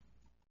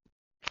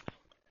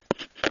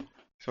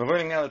So we're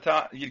learning now the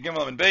top Yud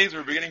Gimel and Beis.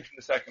 We're beginning from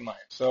the second line.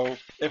 So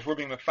if we're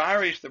being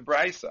mefarish the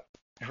Beitzah,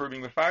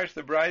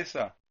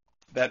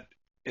 that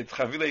it's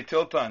Chavile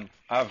Tiltan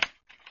of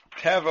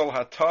Tevel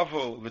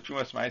Hatavul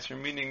V'Trumas Meiser,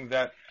 meaning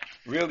that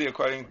really,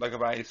 according like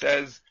Abai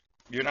says,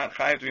 you're not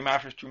chayav to be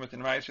mafresh Trumas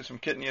and Meisers from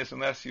Kitnius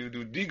unless you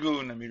do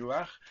Digun and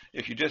Miruach.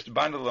 If you just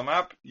bundle them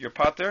up, you're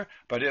pater.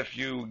 But if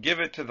you give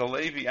it to the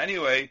Levi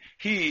anyway,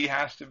 he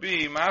has to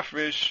be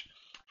mafresh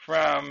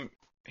from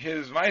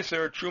his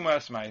Meiser,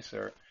 Trumas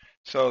Meiser.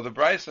 So the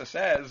Beitzah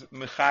says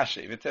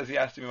mechashev. It says he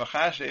has to be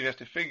mechashev. He has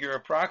to figure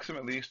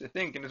approximately, he has to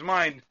think in his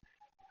mind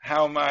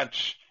how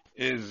much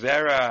is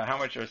zera, how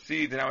much are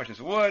seeds, and how much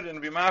is wood,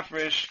 and be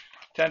mafresh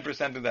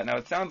 10% of that. Now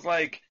it sounds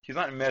like he's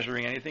not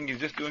measuring anything; he's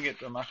just doing it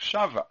to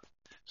machshava.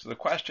 So the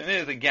question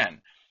is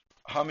again,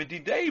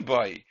 hamididei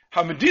bay,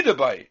 hamidida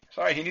bay.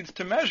 Sorry, he needs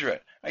to measure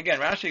it.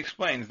 Again, Rashi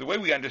explains the way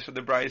we understood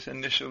the Beitzah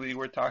initially.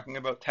 We're talking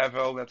about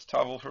tevel, that's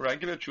tavel for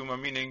regular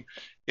truma, meaning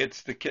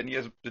it's the kidney,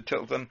 the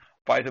tilton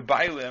by the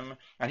bailim,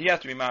 and he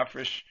has to be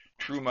mafresh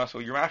truma. So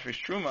you're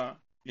mafresh truma.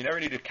 You never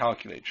need to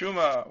calculate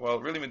truma. Well,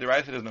 really, with the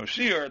Beitzah, there's no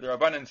shiur. The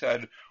Rabbanan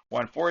said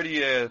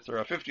 1/40th or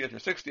a 50th or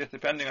 60th,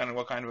 depending on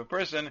what kind of a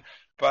person.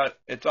 But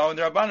it's all in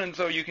the Rabbanan,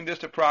 so you can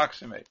just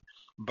approximate.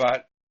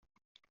 But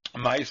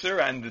Meiser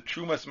and the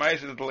Trumas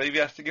Meiser that the Levi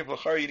has to give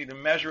l'chara, you need to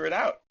measure it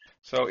out.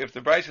 So if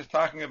the Beitzah is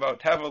talking about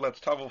Tevel, that's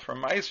Tevel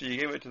from Meiser, you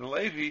gave it to the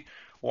Levi,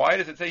 why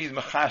does it say he's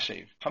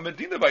Mechashev?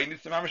 Hamadina he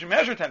needs to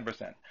measure 10%.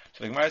 So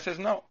the Gemara says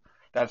no.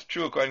 That's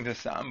true according to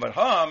some, but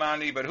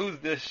who's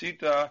this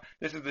Shita?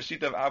 This is the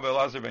Shita of Abel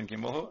Elazar ben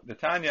Gimel. The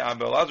Tanya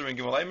Abel Elazar ben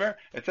Gimel Eimer.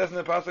 It says in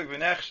the pasuk,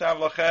 "V'nechshav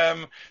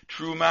lachem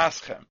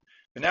trumaschem."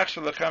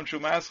 V'nechshav lachem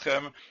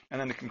trumaschem,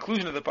 and then the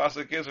conclusion of the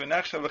pasuk is,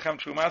 "V'nechshav lachem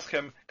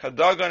trumaschem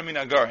kadagan min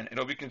agarin."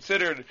 It'll be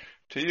considered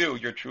to you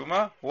your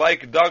truma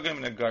like dagan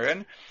min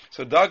agarin.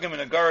 So dagan min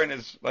agarin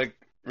is like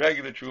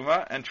regular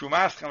truma, and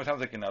trumaschem sounds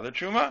like another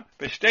truma.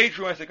 B'shtei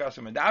truma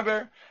sekasu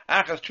medaber,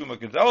 achas truma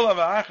gedola,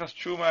 v'achas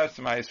truma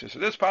meiser. So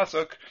this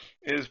pasuk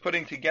is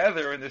putting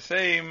together in the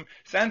same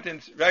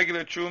sentence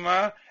regular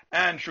truma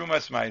and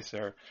trumas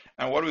meiser.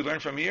 And what do we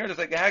learn from here? It's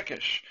like a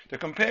hekesh to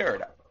compare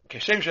it.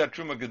 Keshem shad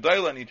truma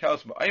gedola, and he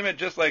tells me,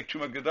 just like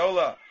truma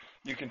gedola,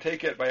 you can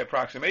take it by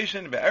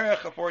approximation, be'erech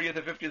 40th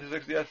to 50th to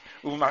 60th,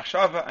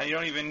 uv'machshava, and you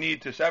don't even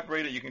need to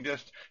separate it. You can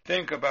just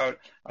think about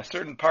a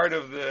certain part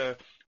of the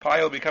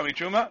pile becoming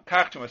truma,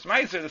 kach trumas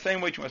meiser, the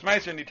same way trumas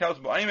meiser, and he tells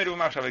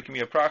machshava, it can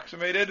be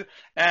approximated,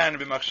 and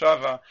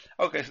b'machshava.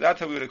 Okay, so that's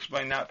how we would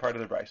explain that part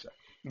of the Beitzah.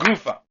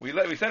 Gufa.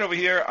 We said over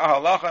here,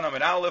 ahalacha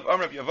named aleph,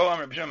 amrab yavo,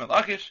 amrab b'shem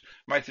lachish,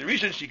 meiser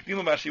rishon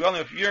shikdimu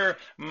b'shivalim. If you're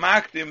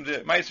makdim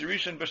the meiser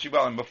rishon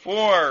b'shivalim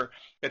before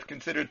it's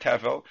considered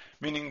tevel,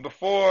 meaning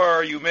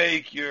before you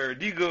make your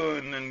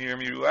digun and your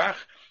miruach,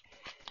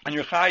 and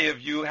your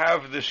chayiv, you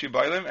have the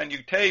shibalim, and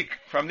you take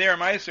from there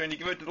meiser, and you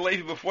give it to the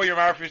Levi before your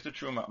marfish the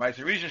truma.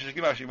 Meiser rishon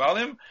shekima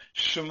shibalim,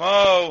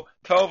 shemo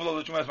tovlo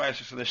the trumas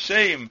meiser. So the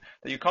shame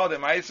that you called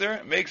it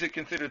meiser makes it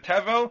considered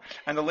tevel,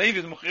 and the Levi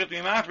is muchir to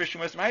be marfish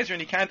trumas meiser,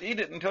 and he can't eat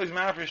it until he's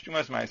marfish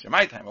trumas meiser.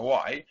 My time.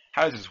 Why?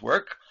 How does this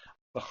work?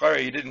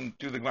 L'chara, you didn't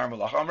do the Gemara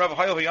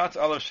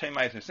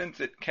Malacha. Since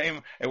it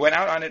went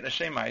out on it a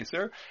shem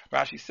meiser.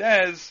 Rashi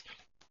says,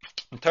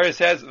 the Torah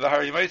says,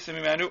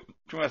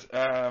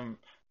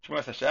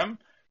 Trumas Hashem,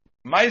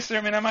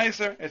 Meiser min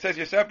ha-Meiser. It says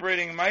you're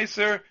separating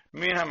Meiser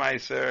min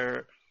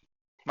ha-Meiser.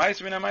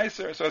 Meiser min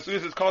ha-Meiser. So as soon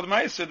as it's called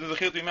Meiser, there's a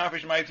chiyuv to be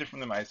mafresh Meiser from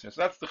the Meiser. So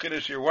that's the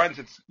chiddush here. Once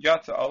it's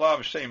Yatza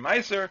Allah Shem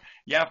Meiser,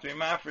 you have to be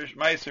mafresh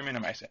Meiser min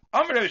ha-Meiser.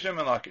 Amr Rabbi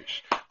Shimon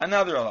Lakish.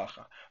 Another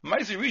halacha.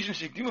 Meiser rishon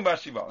shikdimu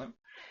b'shivalim.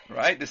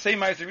 Right? The same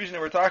Meiser rishon that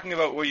we're talking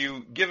about, where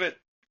you give it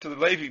to the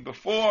Levi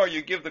before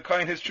you give the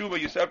kohen his truma,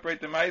 you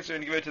separate the Meiser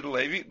and give it to the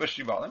Levi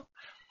b'shivalim.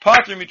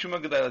 Pater mi truma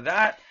gedola.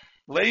 That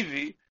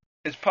Levi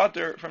is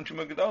pater from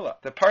Truma Gedola.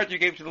 The part you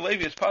gave to the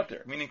Levi is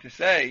pater, meaning to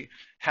say,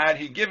 had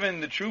he given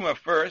the Truma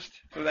first,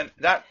 so then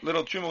that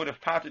little Truma would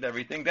have patered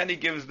everything, then he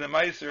gives the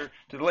Meiser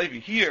to the Levi.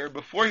 Here,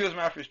 before he was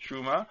mafresh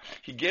Truma,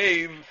 he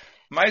gave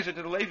Meiser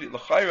to the Levi.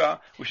 L'chayra,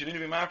 we should need to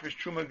be mafresh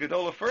Truma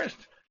Gedola first,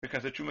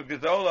 because the Truma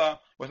Gedola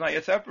was not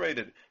yet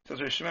separated. So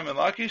there's Shemem and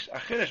Lakish,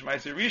 Achidesh,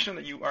 Meiser Rishon,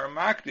 that you are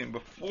makdim,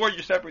 before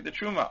you separate the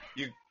Truma,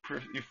 you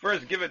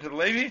first give it to the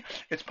Levi,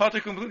 it's pater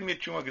completely mit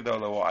Truma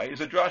Gedola. Why?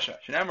 It's a drasha.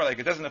 Shenamar, like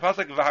it says in the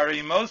pasuk,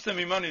 V'harei mosa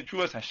mimani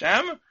truas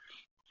Hashem,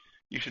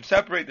 you should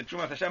separate the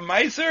Trumas Hashem,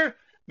 Meiser,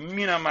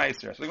 mina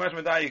Meiser. So the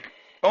Gemara Medayik,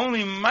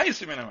 only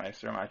Meiser mina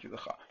Meiser, Amati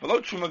L'cha.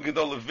 V'lo Truma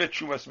Gedola v'it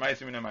Trumas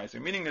Meiser mina Meiser.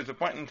 Meaning there's a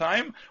point in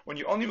time when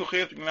you only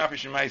b'chayav to be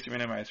mafresh Meiser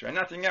mina Meiser, and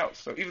nothing else.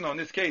 So even though in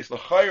this case,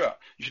 L'chayra,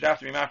 you should have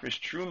to be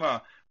mafresh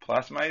Truma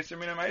plus Meiser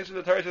min ha-Meiser,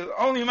 the Torah says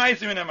only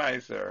Meiser min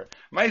ha-Meiser.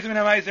 Meiser min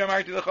ha-Meiser,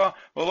 Amarti L'cha,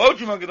 v'lo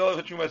Truma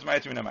Gedola v'Truma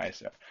Meiser min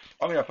ha-Meiser.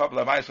 Only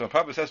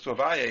Papa says to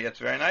Avaya, it's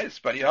very nice,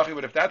 but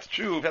if that's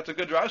true, if that's a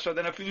good drasha,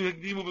 then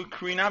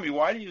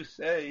why do you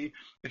say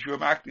if you were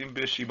makdim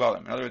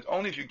b'shibalim? In other words,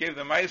 only if you gave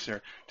the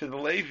Meiser to the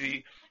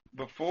Levi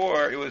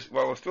before it was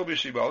still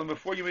b'shibalim,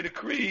 before you made a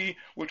kri,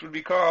 which would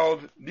be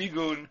called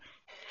digun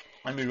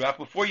and miruach,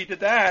 before you did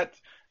that,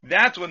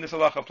 That's when this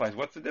halacha applies.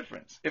 What's the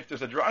difference? If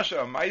there's a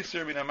drasha, a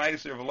meiser min a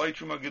meiser, v'loy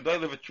truma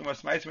gedoyle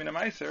v'trumas meiser min a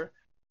meiser,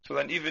 so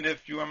then even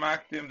if you are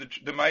makdim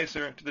the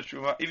meiser to the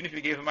truma, even if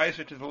you gave a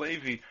meiser to the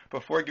Levi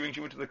before giving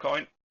truma to the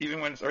Kohen, even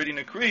when it's already in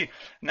a kri,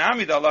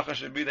 nami the halacha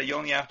should be that you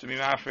only have to be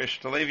mafresh,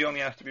 the Levi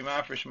only has to be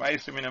mafresh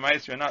meiser min a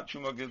meiser, and not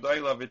truma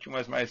gedoyle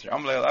v'trumas meiser.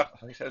 Amle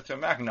halacha, he says to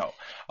him, no.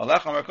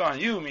 Halacha marko on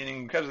you,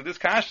 meaning because of this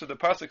kasha, the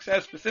pasuk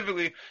says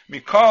specifically,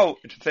 mikol,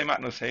 it should say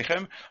matnos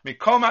heichem,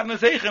 mikol matnos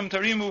heichem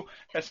tarimu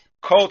es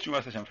kol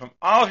trumas Hashem. From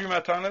all of your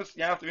matanas,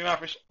 you have to be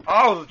mafresh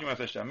all of the trumas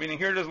Hashem. Meaning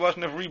here it is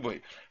lesson of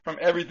ribui. From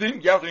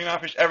everything, you have to be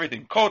mafresh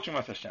everything. Kol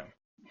trumas Hashem.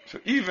 So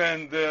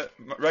even the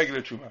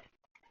regular truma.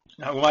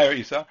 Now, Umayr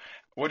Isa,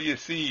 what do you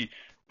see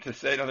to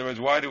say? In other words,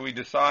 why do we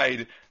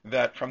decide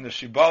that from the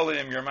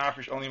shibalim you're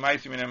mafresh only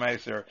meisim and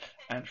meiser,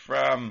 and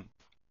from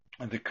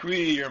the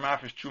kri you're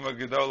mafresh truma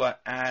gedola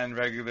and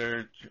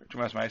regular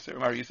trumas meiser?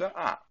 Umayr Isa,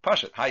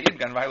 pashat, hi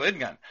idgan, v'hai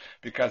idgan,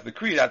 because the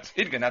kri that's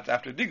idgan, that's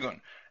after digun.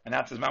 And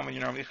that's his mom when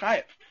you normally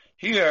chayev.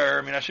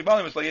 Here, min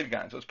hashibalim is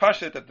layidgan. So it's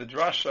pashit that the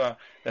drasha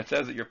that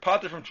says that you're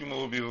pater from truma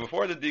will be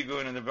before the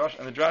digun, and the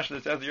drasha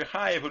that says that you're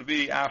chayev would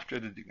be after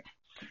the digun.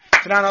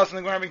 So now also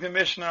in the Gemara, the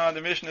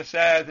Mishnah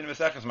says in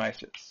Maseches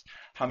Meises,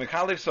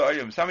 hamikhalif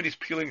sa'arim, somebody's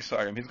peeling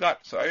sa'arim. He's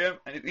got sa'arim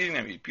and he's eating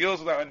them. He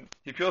peels them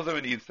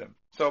and eats them.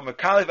 So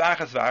mekalif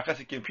achas v'achas,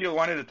 he can peel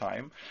one at a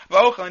time.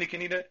 V'ochel, and he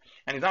can eat it.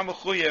 And he's not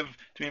mechuyev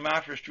to be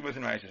mafresh trumas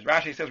and meises.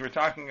 Rashi says we're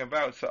talking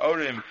about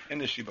sa'arim in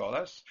the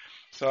shibolas.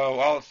 So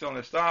all is still in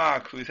the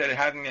stock. So we said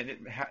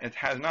it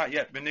has not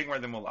yet been nigmar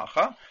the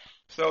mulacha.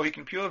 So he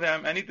can peel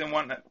them and eat them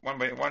one at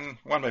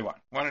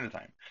a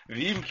time. But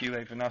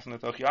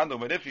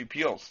if he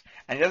peels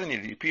and he doesn't eat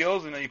it, he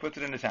peels and then he puts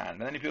it in his hand.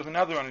 And then he peels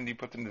another one and he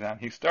puts it in his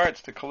hand. He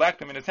starts to collect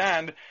them in his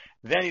hand,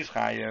 then he's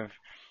chayev.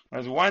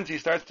 Whereas once he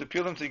starts to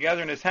peel them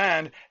together in his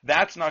hand,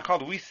 that's not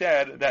called. We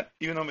said that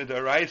even though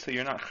midaraisa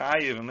you're not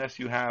chayev unless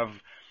you have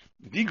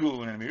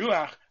digun and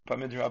miruach, but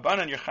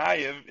midrabanan you're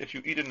chayev if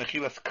you eat a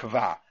nechilas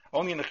kava.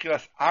 Only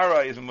nechilas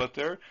ara is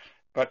mutter,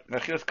 but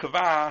nechilas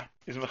kava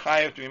is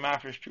mechayev to be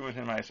mafresh trumas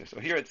and meiser. So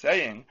here it's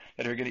saying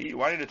that if you're going to eat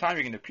one at a time,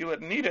 you're going to peel it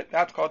and eat it.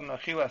 That's called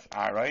nechilas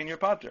ara in your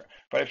pater.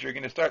 But if you're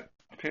going to start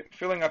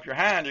filling up your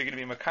hand, you're going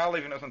to be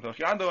makalev and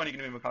yado, and you're going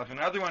to be makalev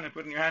another one and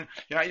put it in your hand.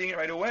 You're not eating it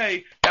right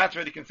away. That's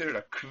already considered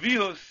a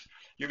kvius.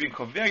 You're being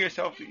kover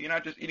yourself. You're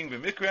not just eating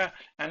b'mikra,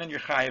 and then you're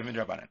chayev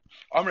midrabanan.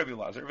 Rabbi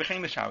Lazar,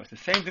 v'chein the Shabbos. The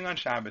same thing on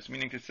Shabbos,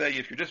 meaning to say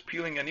if you're just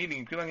peeling and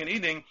eating,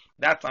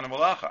 that's on a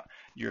malacha.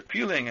 You're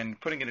peeling and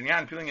putting it in your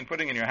hand, peeling and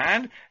putting it in your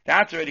hand.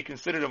 That's already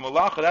considered a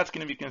malacha. That's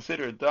going to be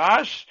considered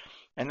dash,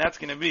 and that's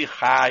going to be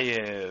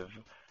chayev.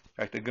 In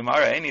fact, the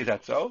Gemara, is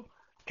that so?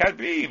 Can't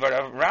be, but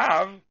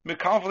Rav,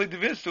 Mikalvali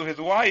Devistu, his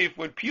wife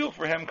would peel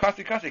for him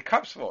kasi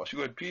cups full. She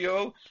would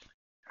peel,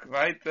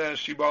 right, the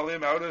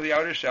shibolim out of the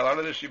outer shell, out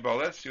of the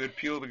shibolis. She would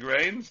peel the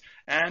grains,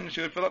 and she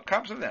would fill up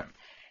cups of them.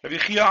 Rabbi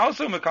Chia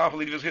also,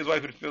 Mikalvali Devistu, his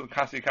wife would fill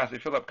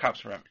fill up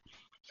cups for him.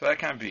 So that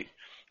can't be.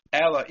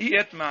 Ela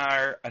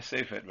ietmar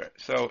asefet.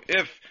 So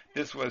if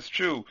this was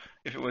true,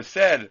 if it was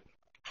said,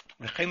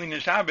 the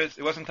Shabbos,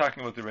 it wasn't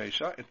talking about the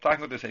Reisha, it's talking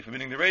about the Sefer,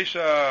 meaning the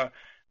Reisha,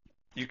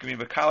 you can be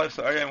Bakalif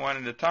Sa'arim one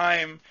at a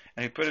time,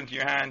 and you put into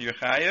your hand your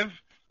Chayiv.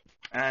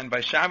 And by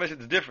Shabbos,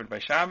 it's different. By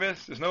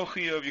Shabbos, there's no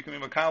Chiyuv. You can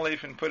be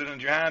Bakalif and put it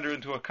into your hand or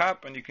into a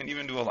cup, and you can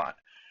even do a lot.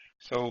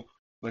 So,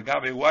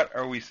 Lagabe, what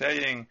are we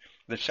saying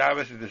that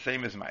Shabbos is the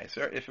same as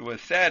Meiser? If it was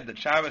said that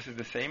Shabbos is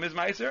the same as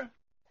Meiser,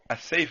 a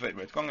Seifa,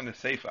 it's going in the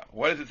Seifa.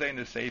 What does it say in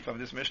the Seifa of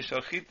this Mishnah?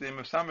 Shalchitim,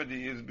 if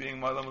somebody is being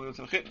Malam Malus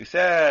of Chitin. We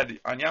said,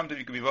 on Yom Tov,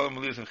 you can be Malam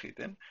Malus of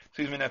Chitin.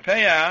 So he's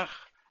Minapeach,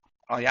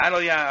 Al Yad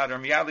Al Yad, or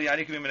Miyad Al Yad,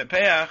 you can be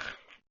Minapeach,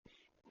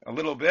 a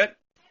little bit,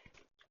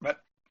 but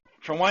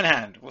from one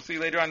hand. We'll see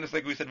later on, just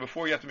like we said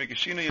before, you have to make a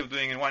shinui of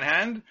doing in one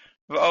hand,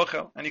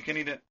 and you can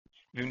eat it.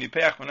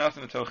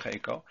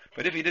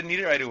 But if he didn't eat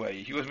it right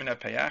away, he was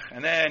minapeach,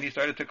 and then he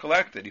started to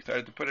collect it. He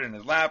started to put it in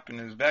his lap, in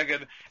his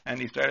beged, and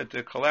he started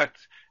to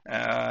collect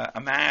a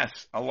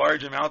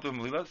large amount of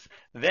melilas.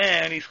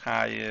 Then he's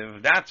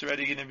chayiv. That's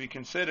already going to be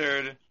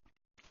considered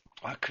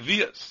a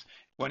kviyas.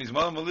 When he's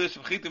malam melilas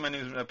of chitim and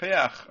he's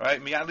minapeach,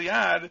 right, miyad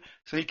liyad,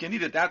 so he can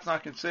eat it. That's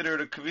not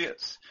considered a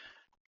kviyas.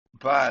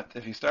 But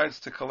if he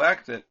starts to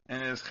collect it in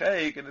his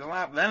chayik, in his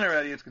lap, then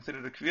already it's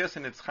considered a kviyas,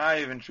 and it's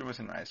chayiv and trumas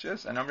and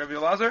raishis. And Rabbi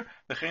Elazar,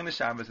 v'chein the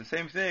Shabbos, the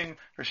same thing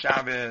for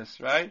Shabbos,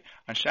 right?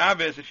 On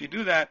Shabbos, if you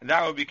do that,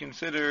 that would be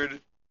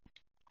considered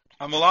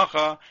a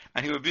malacha,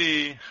 and he would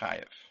be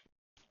chayiv.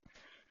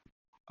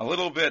 A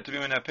little bit to be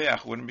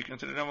menapeach wouldn't be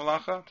considered a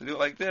malacha. To do it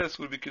like this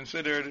would be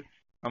considered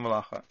a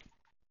malacha.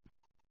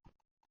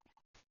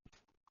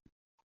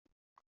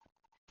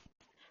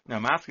 Now,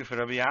 I'm asking for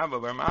Rabbi Abba,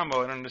 Bar Mambo,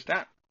 I don't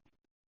understand.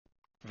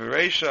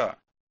 V'reisha,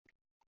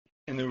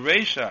 in the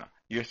Reisha,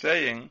 you're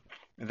saying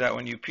that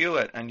when you peel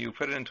it and you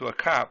put it into a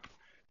cup,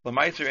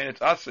 l'maiser and it's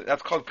asr,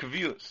 that's called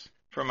kaviyus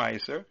for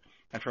maiser,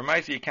 and for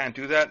maiser you can't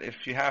do that.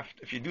 If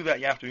you do that,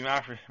 you have to be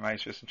mafresh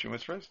maiser and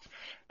chumas first.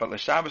 But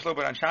l'Shabbos lo,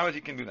 but on Shabbos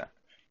you can do that.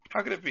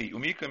 How could it be?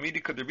 Umika midi,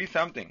 could there be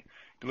something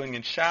doing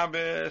in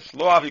Shabbos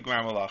lo avig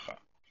mar malacha,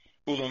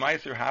 ulo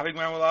maiser havig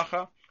mar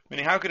malacha?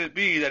 Meaning, how could it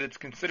be that it's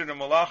considered a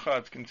malacha,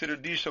 it's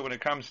considered disha when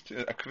it comes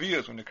to a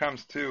kviyos, when it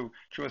comes to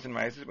Trumas and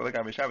Maisis, but like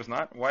Abba Shabbos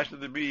not? Why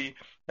should there be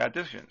that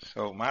difference?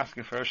 So,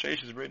 Maske for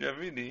Rasheish's Breda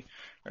Avidi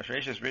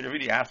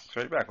asks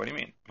right back, what do you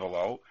mean?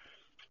 Below,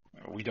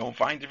 we don't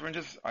find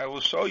differences. I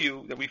will show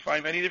you that we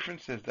find many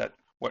differences, that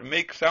what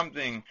makes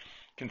something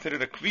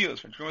considered a kviyos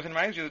for Trumas and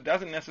Maisis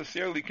doesn't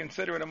necessarily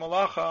consider it a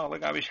malacha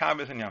like Abba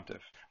Shabbos and Yom Tov.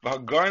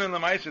 V'hagarn on the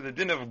Maiser, the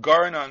din of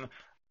garn on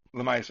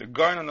the Maiser.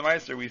 Garn on the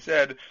Maiser, we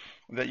said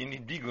that you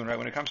need digun, right?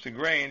 When it comes to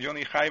grains, you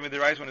only chayiv the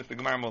rice when it's the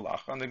gemar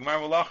malacha. And the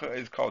gemar malacha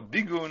is called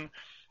digun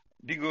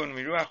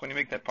miruach, when you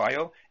make that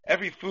pile.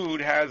 Every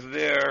food has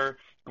their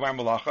gemar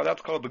malacha.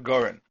 That's called the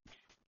garin.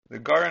 The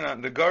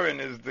garin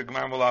is the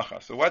gemar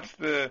malacha. So what's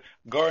the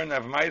garin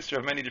of Maiser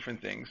of many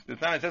different things? It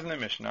says in the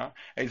Mishnah,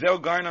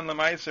 Ezel garin on the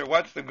Maiser,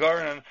 what's the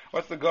garin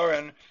for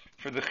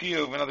the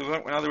chiyuv?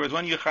 In other words,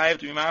 when you chayiv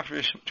to be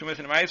mafresh Trumas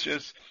and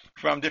Maisers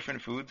from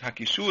different foods,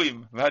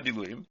 hakishuim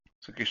v'hadiluim.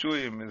 So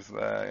kishuyim is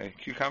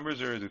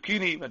cucumbers or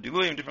zucchini,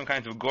 v'hadiluim, different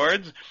kinds of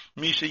gourds.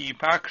 Misha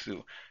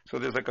yipaksu. So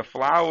there's like a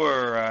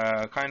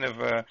flower, kind of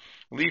a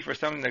leaf or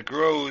something that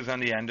grows on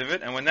the end of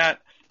it, and when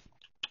that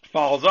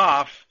falls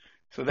off,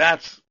 so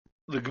that's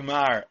the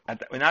gemar.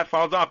 When that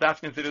falls off, that's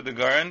considered the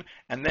garin,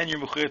 and then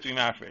you're mechuyah to be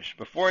mafresh.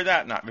 Before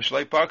that, not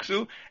v'shlei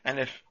paksu, and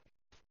if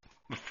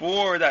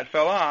before that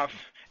fell off,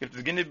 if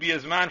there's going to be a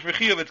zman for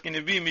chiyuv, it's going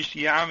to be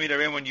mishiyami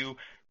when you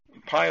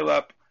pile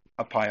up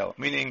a pile.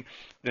 Meaning,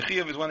 the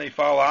chiyuv is when they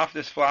fall off,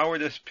 this flour,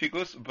 this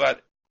pikus,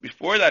 but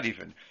before that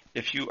even,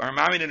 if you are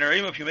mamid and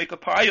arim, if you make a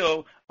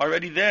pile,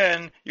 already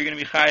then, you're going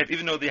to be chayiv,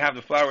 even though they have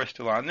the flour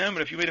still on them,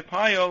 but if you made a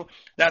pile,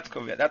 that's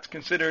koviyah. That's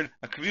considered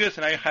a kviyus,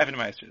 and now you're chayiv in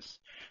maestris.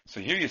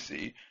 So here you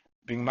see,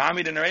 being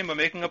mamid and arim,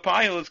 making a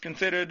pile is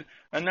considered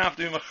enough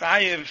to be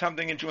chayiv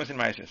something in Trumas and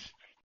maestris.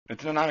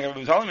 It's not a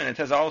Gabi. It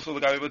says also the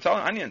Gabi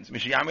onions.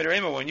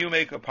 When you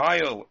make a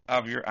pile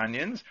of your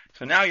onions,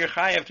 so now you're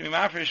chayav to be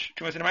mafresh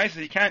Trumas and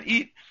Maisis. You can't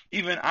eat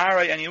even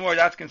aray anymore.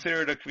 That's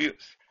considered a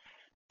kviyus.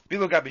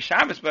 Bilu Gabi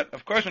Shabbos, but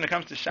of course when it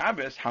comes to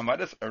Shabbos,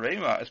 hamadas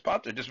arema is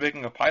pater. Just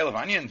making a pile of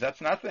onions,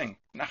 that's nothing.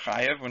 Not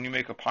chayav when you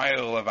make a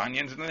pile of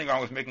onions. There's nothing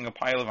wrong with making a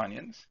pile of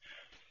onions.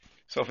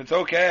 So if it's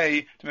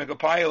okay to make a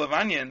pile of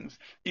onions,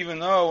 even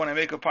though when I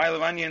make a pile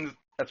of onions,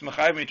 that's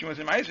mechayiv me Trumas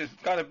and Maisis,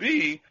 it's got to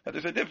be that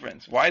there's a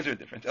difference. Why is there a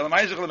difference? What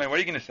are you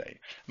going to say?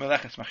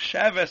 Meleches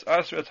machsheves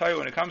asra tayu.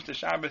 When it comes to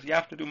Shabbos, you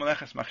have to do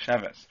meleches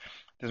machsheves.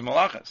 There's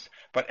malachas,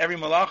 but every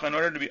malacha, in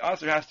order to be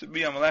asr, has to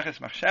be a meleches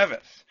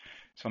machsheves.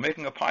 So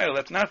making a pile,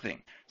 that's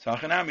nothing. So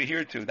Achanami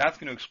here too. That's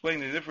going to explain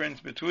the difference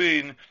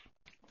between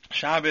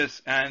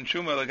Shabbos and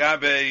Truma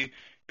Lagabe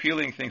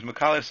peeling things.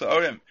 Mekalis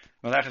Sa'orim,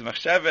 meleches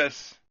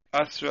machsheves,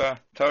 asra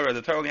Torah.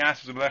 The Torah only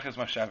asks for meleches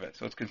machsheves.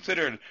 So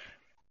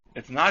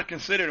it's not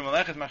considered a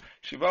meleches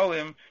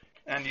shivolim,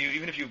 and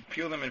even if you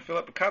peel them and fill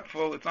up a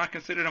cupful, it's not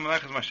considered a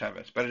meleches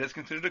machsheves, but it is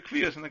considered a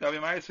kviyus in the Gabi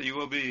Ma'aseh, so you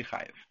will be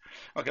chayiv.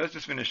 Okay, let's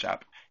just finish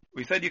up.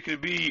 We said you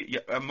could be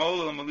a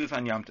molel and malus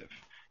on Yom Tov.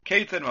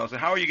 Kate said, so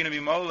how are you going to be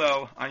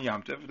molel on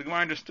Yom Tov? The Gemara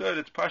understood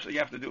it's partially you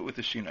have to do it with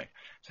the shinoi.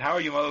 So how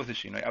are you molel with the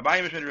shinoi?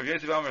 Abaye Mishmei Rav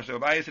Yosef Omer, so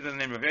Abaye said in the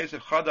name of Rav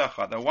Yosef,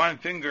 chada, one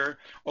finger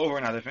over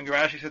another finger.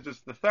 Rashi says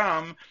it's the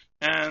thumb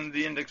and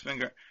the index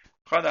finger.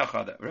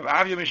 Chada. Rav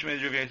Avya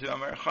Mishmei Rav Yosef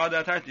Omer,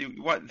 chada tarti,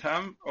 what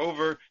thumb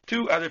over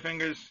two other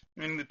fingers,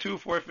 meaning the 2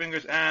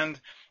 forefingers and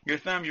your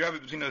thumb, you rub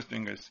it between those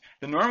fingers.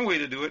 The normal way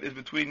to do it is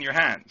between your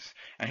hands.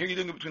 And here you're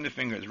doing it between the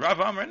fingers. Rav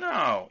Omer,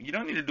 no, you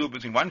don't need to do it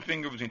between one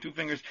finger, between 2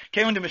 fingers.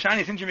 Kevin de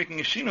Mishani, since you're making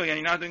a shinoi and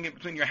you're not doing it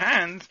between your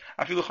hands,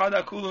 afilu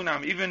chada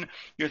kulunam, even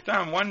your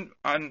thumb, one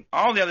on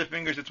all the other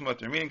fingers, it's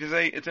mutter. Meaning to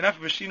say, it's enough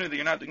of a shinoi that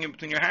you're not doing it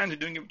between your hands, you're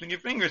doing it between your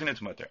fingers, and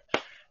it's mutter.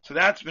 So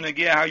that's been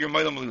again how you're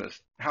moilem lulas.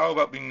 How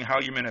about being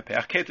how you're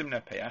minapeach? Ketim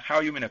minapeach. How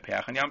are you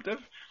minapeach on Yom Tov?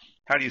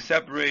 How do you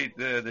separate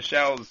the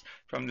shells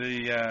from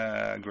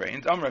the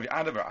grains?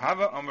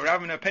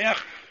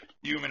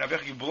 You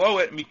blow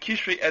it.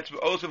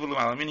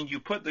 Meaning you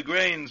put the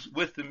grains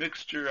with the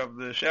mixture of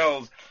the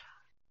shells,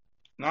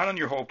 not on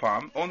your whole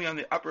palm, only on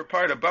the upper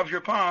part above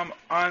your palm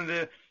on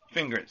the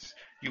fingers.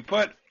 You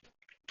put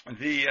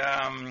the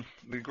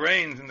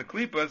grains and the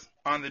klipas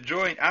on the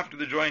joint after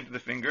the joint of the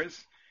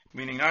fingers,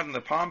 meaning not on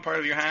the palm part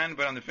of your hand,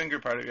 but on the finger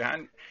part of your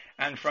hand,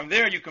 and from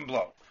there you can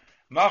blow.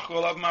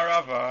 Machol of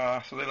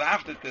Marava. So they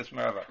laughed at this,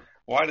 Marava.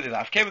 Why did they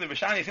laugh? Kevin the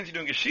Bashani, since you're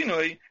doing a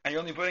shinoi, and you're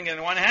only putting it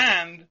in one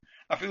hand,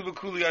 you can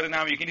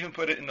even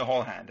put it in the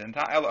whole hand. And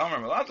you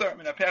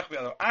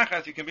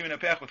can be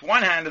minapech with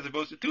one hand as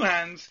opposed to 2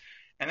 hands,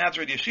 and that's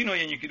already a shinoi,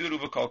 and you can do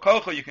it with kol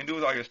kolcha, you can do it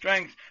with all your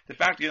strength. The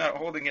fact that you're not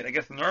holding it, I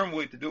guess the normal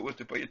way to do it was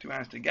to put your 2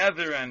 hands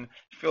together and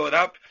fill it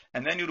up,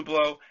 and then you to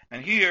blow.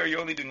 And here, you're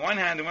only doing one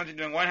hand, and once you're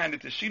doing one hand,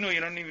 it's a shinoi, you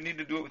don't even need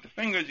to do it with the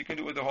fingers, you can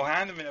do it with the whole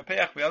hand, and that's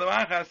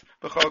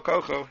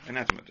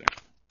mutter.